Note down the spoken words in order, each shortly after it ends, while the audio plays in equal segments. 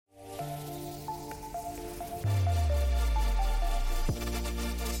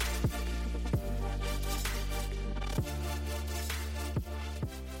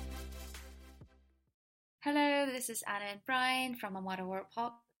is Anna and Brian from a Modern World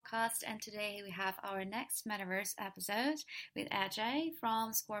podcast, and today we have our next Metaverse episode with Ajay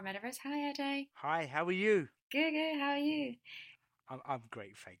from Skor Metaverse. Hi, Ajay. Hi, how are you? Good, good. How are you? I'm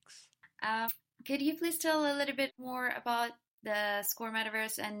great, thanks. Um, could you please tell a little bit more about the Skor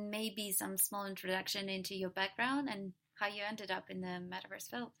Metaverse and maybe some small introduction into your background and how you ended up in the Metaverse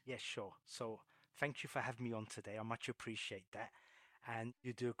field? Yes, sure. So, thank you for having me on today. I much appreciate that. And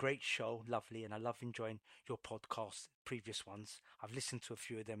you do a great show, lovely, and I love enjoying your podcast, previous ones. I've listened to a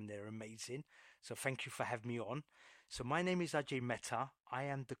few of them, and they're amazing. So, thank you for having me on. So, my name is Ajay Mehta. I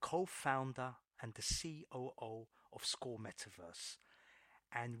am the co-founder and the COO of Skor Metaverse.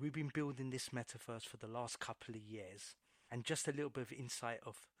 And we've been building this metaverse for the last couple of years. And just a little bit of insight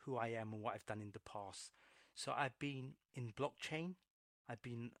of who I am and what I've done in the past. So I've been in blockchain, I've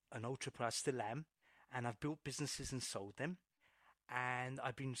been an entrepreneur, I still am, and I've built businesses and sold them. And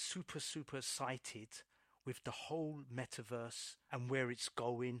I've been super excited with the whole metaverse and where it's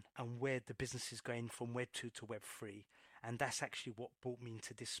going and where the business is going from Web 2 to Web 3. And that's actually what brought me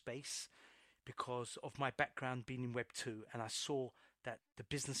into this space because of my background being in Web 2, and I saw that the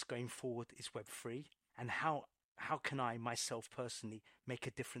business going forward is Web 3, and how can I myself personally make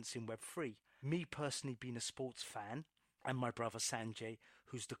a difference in Web 3? Me personally being a sports fan, and my brother Sanjay,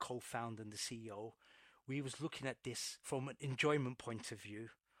 who's the co-founder and the CEO, we was looking at this from an enjoyment point of view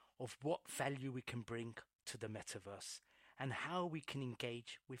of what value we can bring to the metaverse and how we can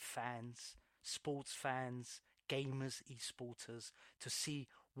engage with fans, sports fans, gamers, esporters to see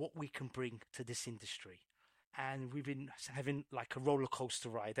what we can bring to this industry. And we've been having like a roller coaster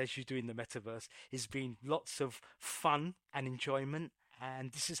ride, as you do in the metaverse. It's been lots of fun and enjoyment.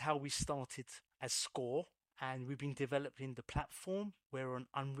 And this is how we started as Score. And we've been developing the platform. We're on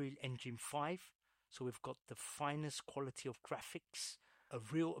Unreal Engine 5. So we've got the finest quality of graphics, a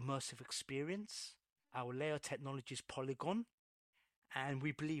real immersive experience. Our layer technology is Polygon, and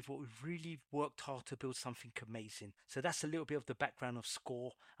we believe what we've really worked hard to build something amazing. So that's a little bit of the background of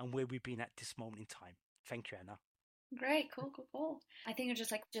Score and where we've been at this moment in time. Thank you, Anna. Great, cool, cool, cool. I think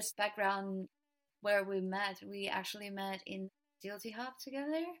it's just background where we met. We actually met in DLT Hub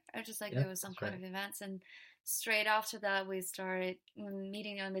together, or just like Yeah, there was some that's kind right. of events, and straight after that we started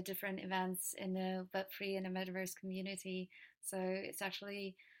meeting on the different events in the Web3 and the Metaverse community. So it's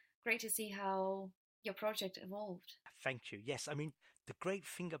actually great to see how your project evolved. Thank you. Yes, I mean, the great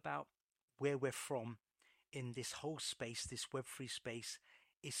thing about where we're from in this whole space, this Web3 space,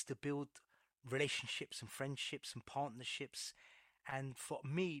 is to build relationships and friendships and partnerships. And for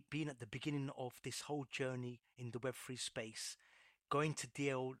me, being at the beginning of this whole journey in the Web3 space, going to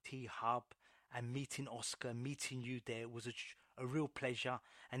DLT Hub and meeting Oscar, meeting you there was a real pleasure.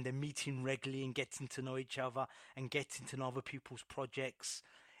 And then meeting regularly and getting to know each other and getting to know other people's projects.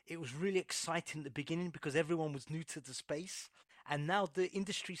 It was really exciting at the beginning because everyone was new to the space. And now the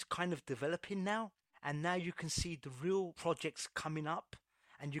industry's kind of developing now. And now you can see the real projects coming up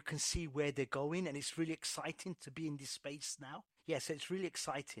and you can see where they're going. And it's really exciting to be in this space now. Yes, it's really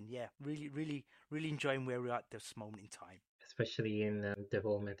exciting. Yeah, really enjoying where we're at this moment in time. Especially in the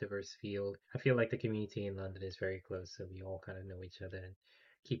whole metaverse field. I feel like the community in London is very close, so we all kind of know each other and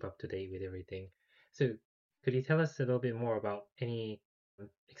keep up to date with everything. So, could you tell us a little bit more about any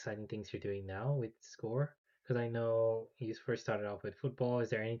exciting things you're doing now with Score? Because I know you first started off with football.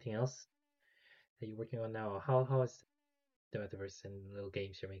 Is there anything else that you're working on now? How is the metaverse and little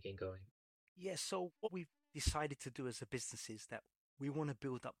games you're making going? Yeah, so what we've decided to do as a business is that we want to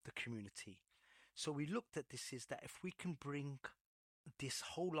build up the community. So we looked at this is that if we can bring this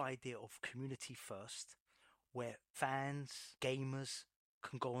whole idea of community first, where fans, gamers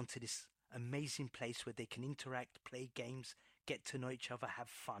can go onto this amazing place where they can interact, play games, get to know each other, have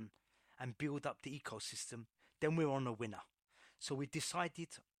fun, and build up the ecosystem, then we're on a winner. So we decided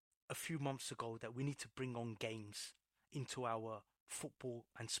a few months ago that we need to bring on games into our football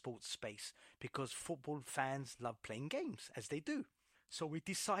and sports space because football fans love playing games as they do. So we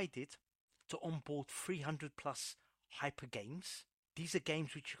decided to onboard 300 plus hyper games. These are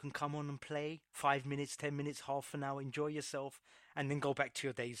games which you can come on and play 5 minutes, 10 minutes, half an hour, enjoy yourself, and then go back to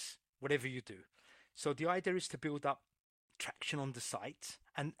your days, whatever you do. So the idea is to build up traction on the site.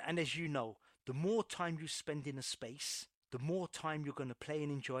 And as you know, the more time you spend in a space, the more time you're going to play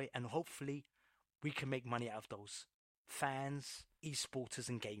and enjoy, and hopefully we can make money out of those fans, esporters,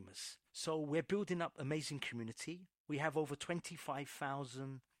 and gamers. So we're building up amazing community. We have over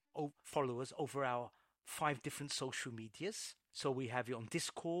 25,000 followers over our 5 different social medias. So we have it on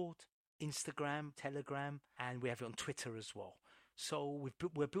Discord, Instagram, Telegram, and we have it on Twitter as well. So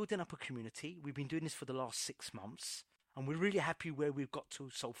we're building up a community. We've been doing this for the last 6 months, and we're really happy where we've got to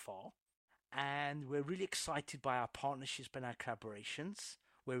so far. And we're really excited by our partnerships and our collaborations.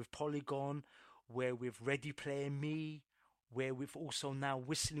 We're with Polygon, we're with Ready Player Me, we're with also now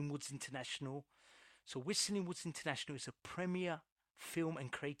Whistling Woods International. So Whistling Woods International is a premier film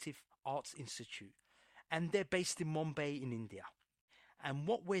and creative arts institute, and they're based in Mumbai in India. And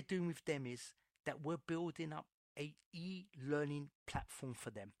what we're doing with them is that we're building up a e-learning platform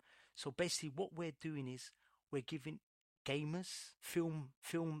for them. So basically what we're doing is we're giving gamers, film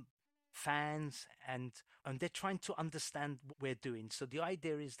fans, and they're trying to understand what we're doing. So the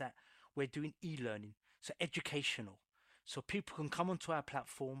idea is that we're doing e-learning, so educational. So people can come onto our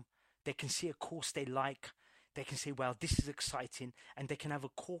platform, they can see a course they like, they can say, well, this is exciting, and they can have a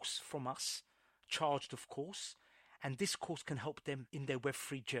course from us, charged of course, and this course can help them in their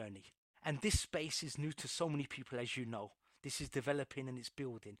Web3 journey. And this space is new to so many people, as you know. This is developing and it's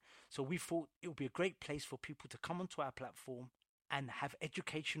building. So we thought it would be a great place for people to come onto our platform and have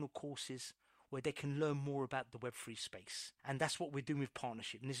educational courses where they can learn more about the Web3 space. And that's what we're doing with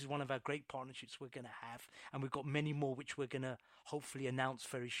partnership. And this is one of our great partnerships we're going to have. And we've got many more which we're going to hopefully announce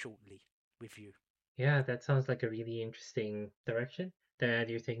very shortly with you. Yeah, that sounds like a really interesting direction that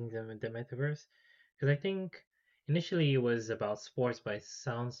you're taking the metaverse. Because I think initially it was about sports, but it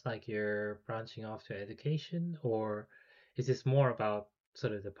sounds like you're branching off to education, or is this more about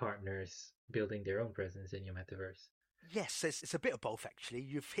sort of the partners building their own presence in your metaverse? Yes, it's a bit of both actually.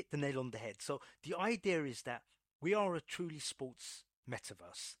 You've hit the nail on the head. So the idea is that we are a truly sports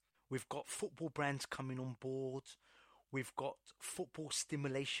metaverse. We've got football brands coming on board. We've got football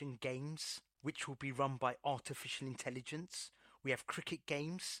stimulation games, which will be run by artificial intelligence. We have cricket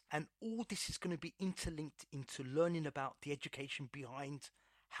games, and all this is going to be interlinked into learning about the education behind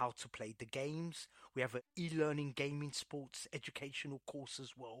how to play the games. We have an e-learning gaming sports educational course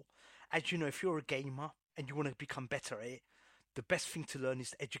as well. As you know, if you're a gamer and you want to become better at it, the best thing to learn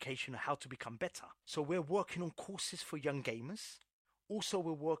is education on how to become better. So we're working on courses for young gamers. Also,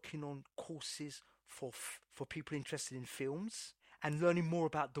 we're working on courses for people interested in films and learning more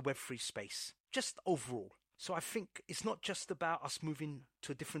about the Web3 space, just overall. So I think it's not just about us moving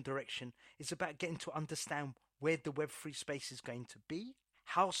to a different direction. It's about getting to understand where the Web3 space is going to be,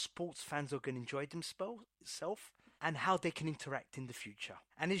 how sports fans are going to enjoy themselves, and how they can interact in the future.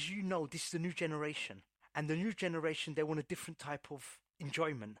 And as you know, this is the new generation. And the new generation, they want a different type of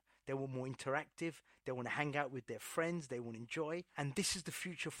enjoyment. They want more interactive. They want to hang out with their friends. They want to enjoy. And this is the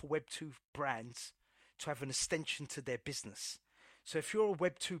future for Web2 brands to have an extension to their business. So if you're a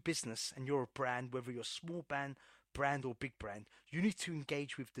Web2 business and you're a brand, whether you're a small brand or big brand, you need to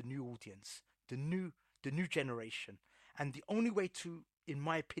engage with the new audience, the new generation. And the only way to, in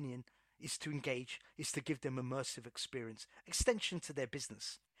my opinion, is to engage, is to give them immersive experience, extension to their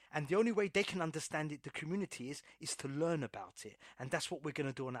business. And the only way they can understand it, the community, is to learn about it. And that's what we're going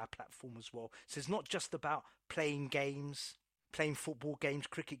to do on our platform as well. So it's not just about playing games, playing football games,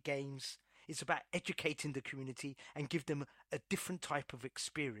 cricket games. It's about educating the community and give them a different type of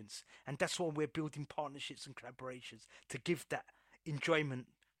experience. And that's why we're building partnerships and collaborations to give that enjoyment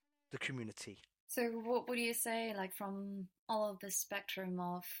to the community. So what would you say, like from all of the spectrum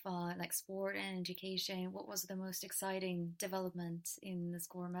of like sport and education, what was the most exciting development in the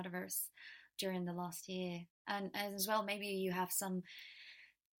Skor Metaverse during the last year? And as well, maybe you have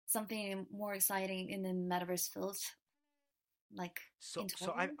something more exciting in the Metaverse field, like So, in so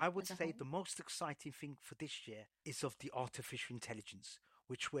total I would as a say whole? the most exciting thing for this year is of the artificial intelligence,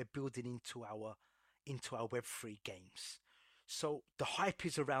 which we're building into our Web3 games. So the hype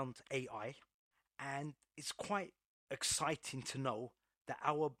is around AI, and it's quite exciting to know that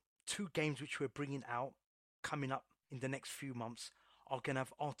our two games which we're bringing out coming up in the next few months are going to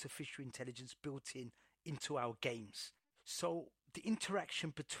have artificial intelligence built in into our games. So the interaction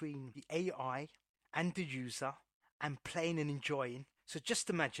between the AI and the user and playing and enjoying. So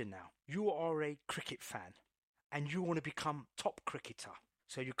just imagine now, you are a cricket fan and you want to become top cricketer.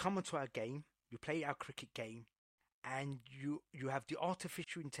 So you come onto our game, you play our cricket game, and you have the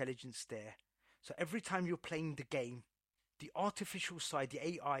artificial intelligence there. So every time you're playing the game, the artificial side, the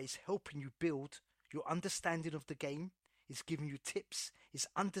AI, is helping you build your understanding of the game, is giving you tips, is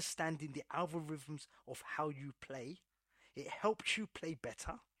understanding the algorithms of how you play. It helps you play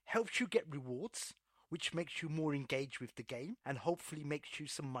better, helps you get rewards, which makes you more engaged with the game and hopefully makes you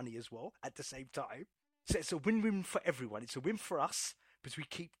some money as well at the same time. So it's a win-win for everyone. It's a win for us because we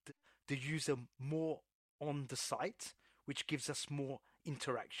keep the user more on the site, which gives us more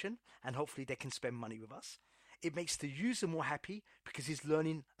interaction and hopefully they can spend money with us. It makes the user more happy because he's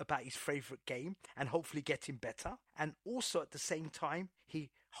learning about his favorite game and hopefully getting better. And also at the same time,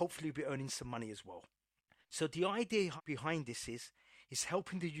 he hopefully will be earning some money as well. So the idea behind this is It's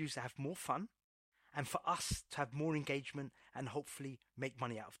helping the user have more fun and for us to have more engagement and hopefully make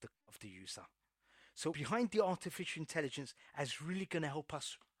money out of the user. So behind the artificial intelligence is really going to help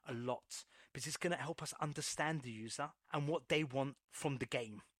us a lot because it's going to help us understand the user and what they want from the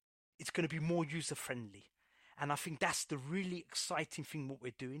game. It's going to be more user friendly. And I think that's the really exciting thing what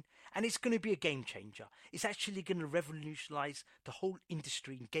we're doing. And it's going to be a game changer. It's actually going to revolutionize the whole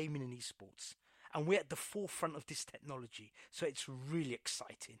industry in gaming and esports. And we're at the forefront of this technology. So it's really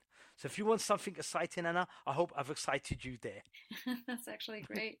exciting. So if you want something exciting, Anna, I hope I've excited you there. That's actually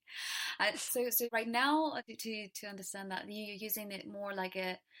great. So right now, to understand that, you're using it more like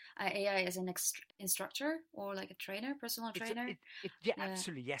a AI as an instructor or like a trainer, personal trainer? Yeah,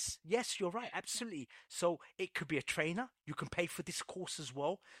 absolutely. Yes, you're right. Absolutely. So it could be a trainer. You can pay for this course as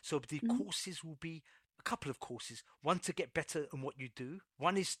well. So the courses will be a couple of courses. One to get better in what you do.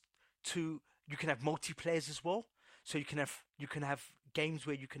 One is you can have multiplayers as well. So you can have games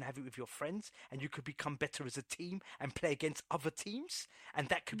where you can have it with your friends and you could become better as a team and play against other teams. And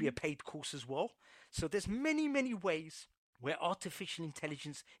that could be a paid course as well. So there's many, many ways where artificial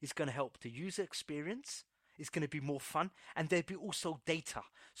intelligence is going to help the user experience. It's going to be more fun. And there'll be also data.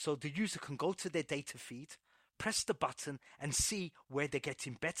 So the user can go to their data feed, press the button and see where they're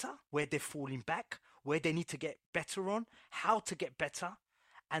getting better, where they're falling back, where they need to get better on, how to get better,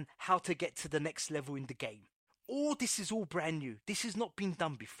 and how to get to the next level in the game. All this is all brand new. This has not been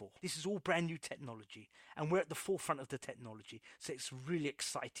done before. This is all brand new technology. And we're at the forefront of the technology. So it's really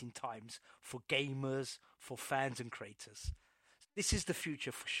exciting times for gamers, for fans and creators. This is the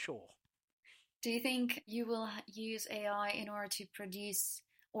future for sure. Do you think you will use AI in order to produce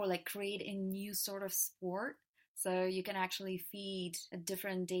or like create a new sort of sport? So you can actually feed a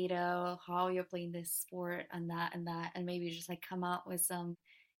different data, how you're playing this sport and that, and maybe just like come out with some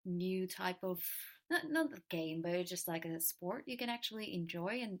new type of, not a game, but just like a sport you can actually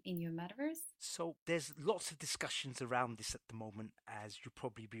enjoy in your metaverse? So there's lots of discussions around this at the moment, as you'll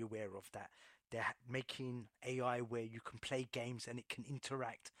probably be aware of that. They're making AI where you can play games and it can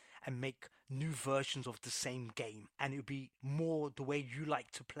interact and make new versions of the same game. And it'll be more the way you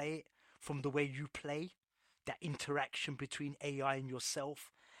like to play it from the way you play, that interaction between AI and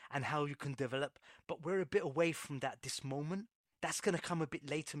yourself and how you can develop. But we're a bit away from that this moment. That's going to come a bit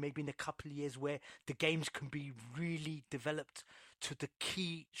later, maybe in a couple of years, where the games can be really developed to the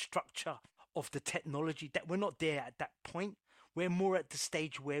key structure of the technology. That we're not there at that point. We're more at the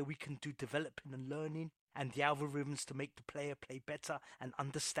stage where we can do developing and learning and the algorithms to make the player play better and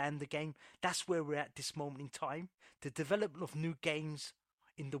understand the game. That's where we're at this moment in time. The development of new games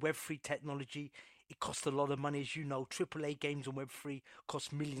in the Web3 technology, it costs a lot of money. As you know, AAA games on Web3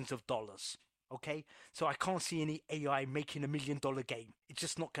 cost millions of dollars. Okay, so I can't see any AI making $1 million game. It's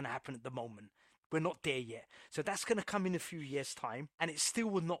just not going to happen at the moment. We're not there yet. So that's going to come in a few years' time, and it still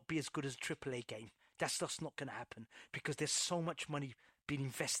will not be as good as a AAA game. That's just not going to happen because there's so much money being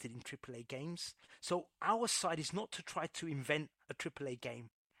invested in AAA games. So our side is not to try to invent a AAA game.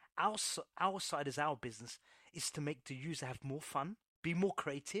 Our side as our business is to make the user have more fun, be more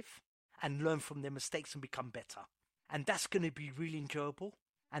creative, and learn from their mistakes and become better. And that's going to be really enjoyable.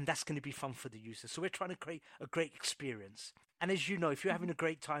 And that's going to be fun for the user. So we're trying to create a great experience. And as you know, if you're having a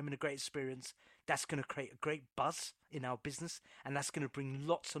great time and a great experience, that's going to create a great buzz in our business. And that's going to bring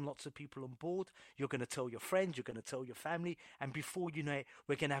lots and lots of people on board. You're going to tell your friends, you're going to tell your family. And before you know it,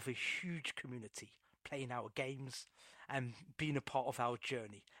 we're going to have a huge community playing our games and being a part of our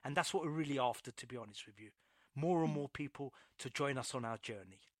journey. And that's what we're really after, to be honest with you. More and more people to join us on our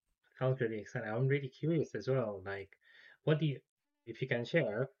journey. Sounds really exciting. I'm really curious as well. Like, if you can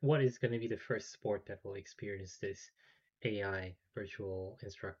share, what is going to be the first sport that will experience this AI virtual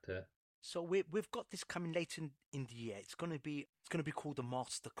instructor? So we've got this coming later in the year. It's going to be called the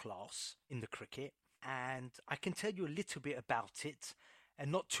Masterclass in the cricket, and I can tell you a little bit about it,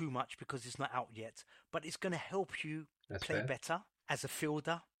 and not too much because it's not out yet. But it's going to help you play better as a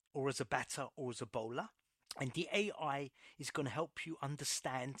fielder, or as a batter, or as a bowler. And the AI is going to help you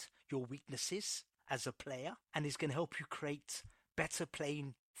understand your weaknesses as a player, and is going to help you create better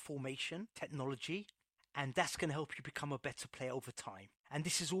playing formation technology, and that's going to help you become a better player over time. And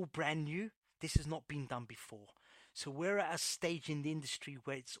this is all brand new. This has not been done before. So we're at a stage in the industry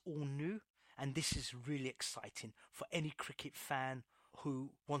where it's all new, and this is really exciting for any cricket fan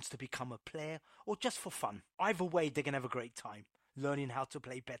who wants to become a player or just for fun. Either way, they're going to have a great time learning how to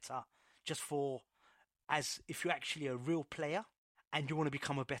play better, just for, as if you're actually a real player and you want to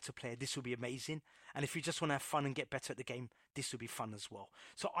become a better player, this will be amazing. And if you just want to have fun and get better at the game, this will be fun as well.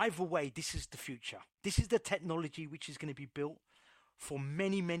 So either way, this is the future. This is the technology which is going to be built for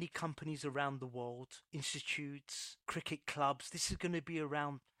many, many companies around the world, institutes, cricket clubs. This is going to be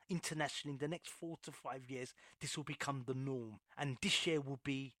around internationally in the next 4 to 5 years. This will become the norm, and this year will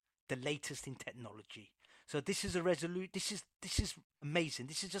be the latest in technology. So this is a resolute. This is amazing.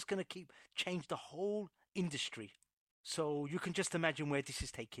 This is just going to keep change the whole industry. So you can just imagine where this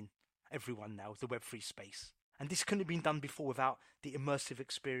is taking everyone now, the Web3 space. And this couldn't have been done before without the immersive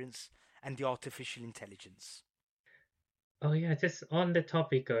experience and the artificial intelligence. Oh yeah, just on the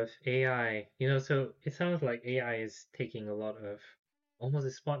topic of AI, so it sounds like AI is taking a lot of almost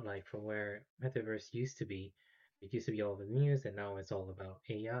a spotlight from where Metaverse used to be. It used to be all the news, and now it's all about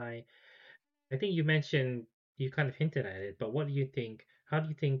AI. I think you kind of hinted at it, but what do you think? How do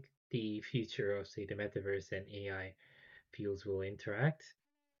you think the future of, say, the Metaverse and AI fields will interact?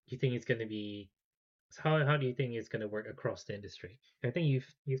 Do you think it's going to be how do you think it's going to work across the industry? I think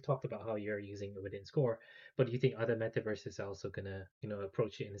you've talked about how you're using it within Score, but do you think other metaverses are also going to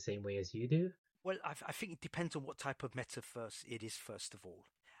approach it in the same way as you do? Well, I think it depends on what type of metaverse it is, first of all,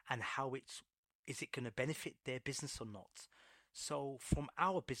 and how is it going to benefit their business or not. So, from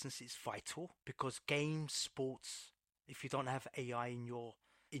our business, it's vital because games, sports, if you don't have AI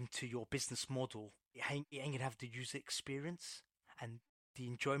into your business model, it ain't gonna have the user experience, and the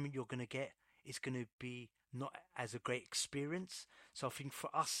enjoyment you're gonna get is gonna be not as a great experience. So, I think for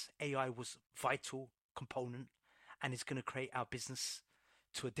us, AI was vital component, and it's gonna create our business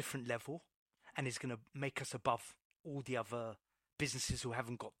to a different level, and is going to make us above all the other businesses who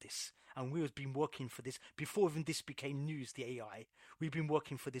haven't got this. And we have been working for this before even this became news, the AI. We've been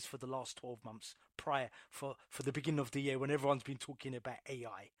working for this for the last 12 months prior for the beginning of the year when everyone's been talking about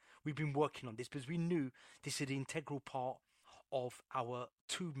AI. We've been working on this because we knew this is an integral part of our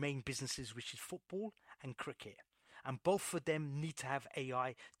two main businesses, which is football and cricket. And both of them need to have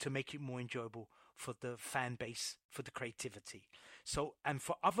AI to make it more enjoyable for the fan base, for the creativity. So, and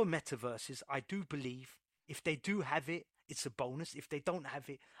for other metaverses, I do believe if they do have it, it's a bonus. If they don't have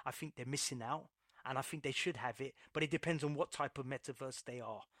it, I think they're missing out. And I think they should have it, but it depends on what type of metaverse they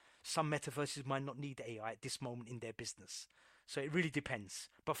are. Some metaverses might not need AI at this moment in their business. So it really depends.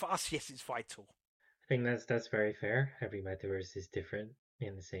 But for us, yes, it's vital. I think that's very fair. Every metaverse is different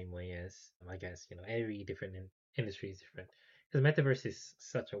in the same way as I guess every different industry is different because metaverse is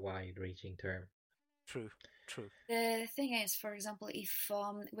such a wide-reaching term. True, true. The thing is, for example, if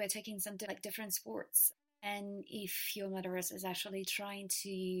we're taking something like different sports, and if your metaverse is actually trying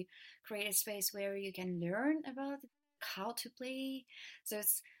to create a space where you can learn about how to play, so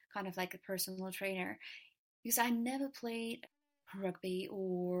it's kind of like a personal trainer. Because I never played rugby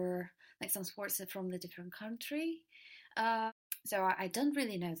or like some sports from the different country. So I don't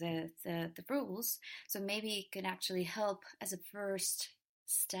really know the rules. So maybe it can actually help as a first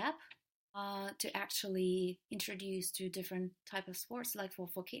step to actually introduce to different type of sports, like for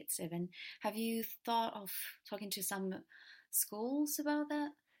kids even. Have you thought of talking to some schools about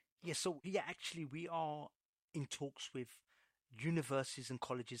that? Yeah, so yeah, actually, we are in talks with universities and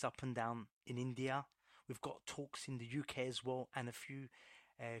colleges up and down in India. We've got talks in the UK as well, and a few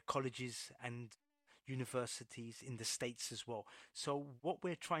colleges and universities in the States as well. So, what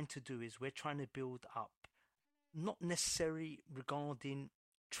we're trying to do is we're trying to build up, not necessarily regarding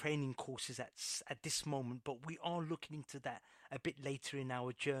training courses at this moment, but we are looking into that a bit later in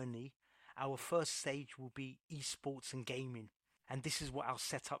our journey. Our first stage will be esports and gaming, and this is what our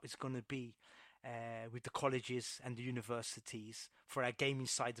setup is going to be with the colleges and the universities for our gaming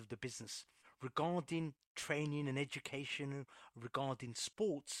side of the business. Regarding training and education, regarding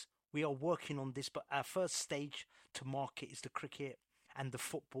sports, we are working on this, but our first stage to market is the cricket and the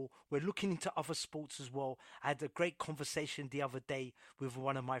football. We're looking into other sports as well. I had a great conversation the other day with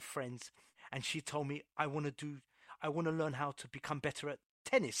one of my friends, and she told me I want to learn how to become better at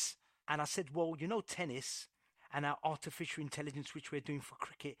tennis. And I said, well, tennis and our artificial intelligence, which we're doing for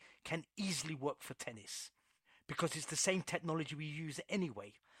cricket, can easily work for tennis because it's the same technology we use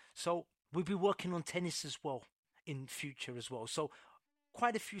anyway. So we'll be working on tennis as well in future as well. So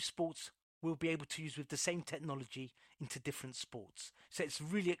quite a few sports we'll be able to use with the same technology into different sports. So it's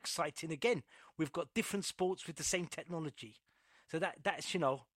really exciting. Again, we've got different sports with the same technology. So that's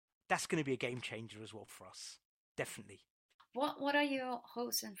going to be a game changer as well for us. Definitely. What are your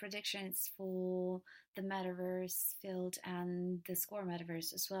hopes and predictions for the metaverse field and the Score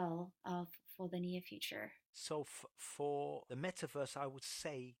Metaverse as well for the near future? So for the metaverse, I would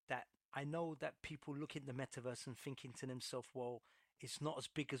say that I know that people look at the metaverse and thinking to themselves, well, it's not as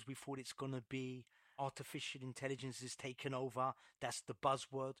big as we thought it's going to be. Artificial intelligence is taken over. That's the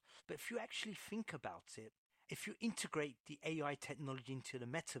buzzword. But if you actually think about it, if you integrate the AI technology into the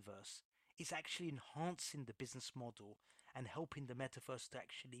metaverse, it's actually enhancing the business model and helping the metaverse to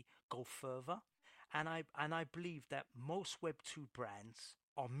actually go further. And I believe that most Web2 brands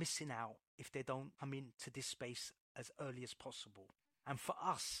are missing out if they don't come into this space as early as possible. And for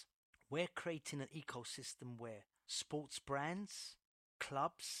us, we're creating an ecosystem where sports brands,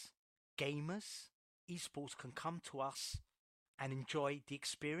 clubs, gamers, esports can come to us and enjoy the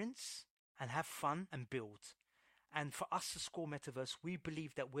experience and have fun and build. And for us at Skor Metaverse, we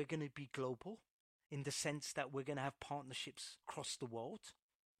believe that we're going to be global in the sense that we're going to have partnerships across the world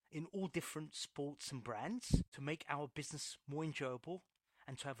in all different sports and brands to make our business more enjoyable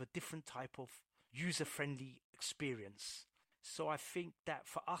and to have a different type of user-friendly experience. So I think that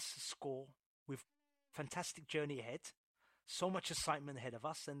for us at Skor, we've fantastic journey ahead, so much excitement ahead of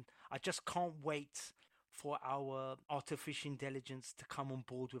us, and I just can't wait for our artificial intelligence to come on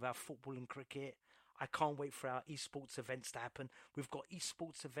board with our football and cricket. I can't wait for our esports events to happen. We've got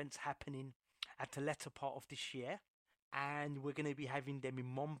esports events happening at the latter part of this year, and we're going to be having them in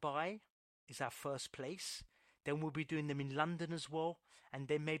Mumbai is our first place. Then we'll be doing them in London as well, and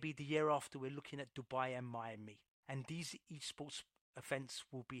then maybe the year after we're looking at Dubai and Miami. And these esports events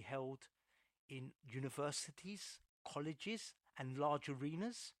will be held in universities, colleges, and large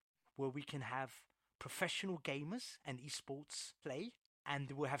arenas where we can have professional gamers and esports play,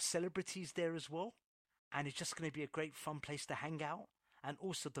 and we'll have celebrities there as well. And it's just going to be a great fun place to hang out. And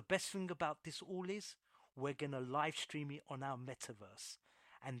also the best thing about this all is we're going to live stream it on our metaverse.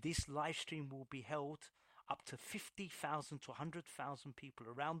 And this live stream will be held up to 50,000 to 100,000 people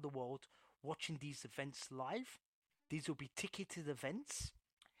around the world watching these events live. These will be ticketed events,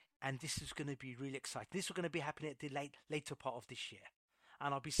 and this is going to be really exciting. This is going to be happening at the later part of this year,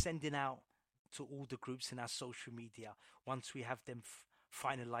 and I'll be sending out to all the groups in our social media once we have them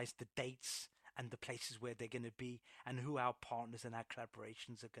finalize the dates and the places where they're going to be and who our partners and our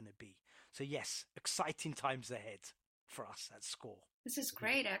collaborations are going to be. So yes, exciting times ahead for us at Skor. This is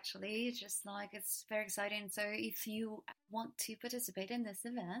great, actually. Just like it's very exciting. So if you want to participate in this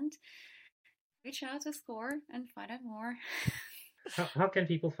event, reach out to Skor and find out more. How can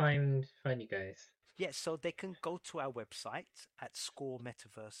people find you guys? Yes, so they can go to our website at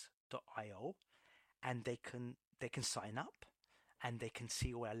skormetaverse.io, and they can sign up, and they can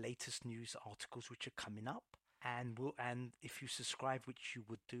see all our latest news articles which are coming up. And if you subscribe, which you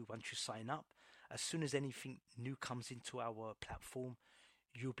would do once you sign up, as soon as anything new comes into our platform,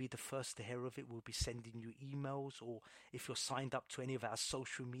 you'll be the first to hear of it. We'll be sending you emails, or if you're signed up to any of our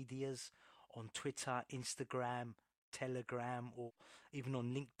social medias on Twitter, Instagram, Telegram, or even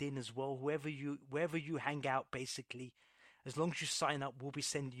on LinkedIn as well, wherever you hang out, basically, as long as you sign up, we'll be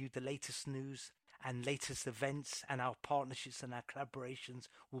sending you the latest news and latest events, and our partnerships and our collaborations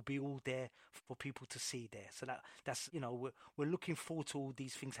will be all there for people to see there. So that's we're looking forward to all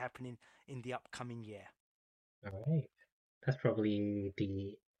these things happening in the upcoming year. All right, that's probably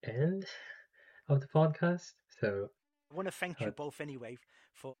the end of the podcast. So I want to thank you both anyway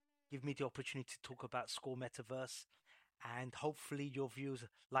for giving me the opportunity to talk about Skor Metaverse, and hopefully your viewers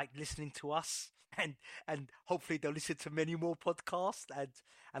like listening to us, and hopefully they'll listen to many more podcasts,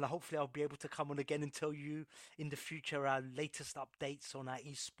 and hopefully I'll be able to come on again and tell you in the future our latest updates on our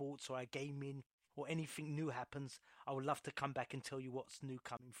esports or our gaming or anything new happens. I would love to come back and tell you what's new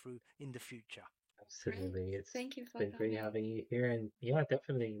coming through in the future. Absolutely. Thank you for been great coming. having you here, and yeah,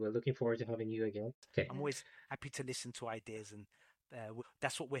 definitely we're looking forward to having you again. Okay. I'm always happy to listen to ideas, and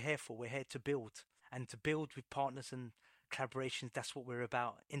that's what we're here for. We're here to build, and to build with partners and collaborations. That's what we're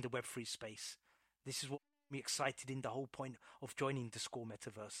about in the Web3 space. This is what me excited in the whole point of joining the Skor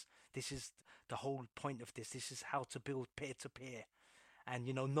Metaverse. This is the whole point of this. This is how to build peer-to-peer. And,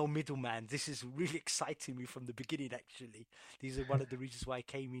 no middleman. This is really exciting me from the beginning, actually. These are one of the reasons why I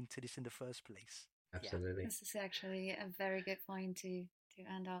came into this in the first place. Absolutely. Yeah. This is actually a very good point to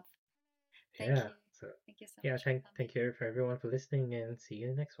end off. Thank you. So, thank you so much. Thank you for everyone for listening, and see you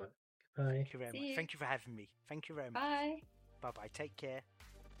in the next one. Goodbye. Thank you very much. Thank you for having me. Thank you very much. Bye. Bye-bye. Take care.